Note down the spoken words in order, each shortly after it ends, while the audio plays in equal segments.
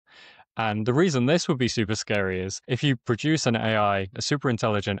And the reason this would be super scary is if you produce an AI, a super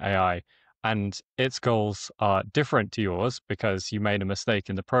intelligent AI, and its goals are different to yours because you made a mistake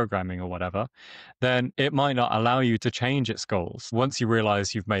in the programming or whatever, then it might not allow you to change its goals. Once you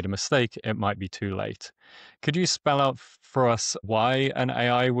realize you've made a mistake, it might be too late. Could you spell out for us why an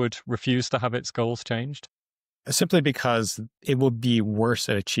AI would refuse to have its goals changed? Simply because it will be worse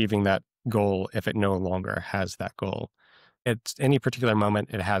at achieving that goal if it no longer has that goal. At any particular moment,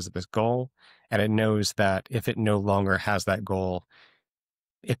 it has this goal, and it knows that if it no longer has that goal,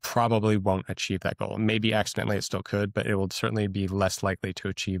 it probably won't achieve that goal. Maybe accidentally it still could, but it will certainly be less likely to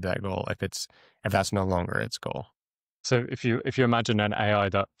achieve that goal if that's no longer its goal. So if you imagine an AI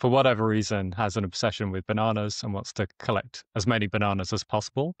that for whatever reason has an obsession with bananas and wants to collect as many bananas as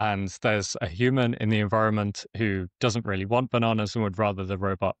possible, and there's a human in the environment who doesn't really want bananas and would rather the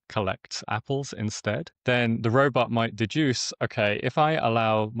robot collect apples instead, then the robot might deduce, okay, if I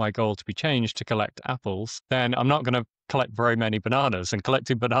allow my goal to be changed to collect apples, then I'm not going to collect very many bananas, and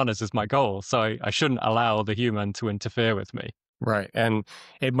collecting bananas is my goal. So I shouldn't allow the human to interfere with me. Right. And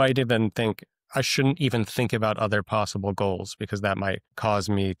it might even think, I shouldn't even think about other possible goals because that might cause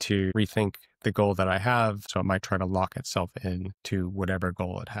me to rethink the goal that I have. So it might try to lock itself in to whatever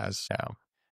goal it has now.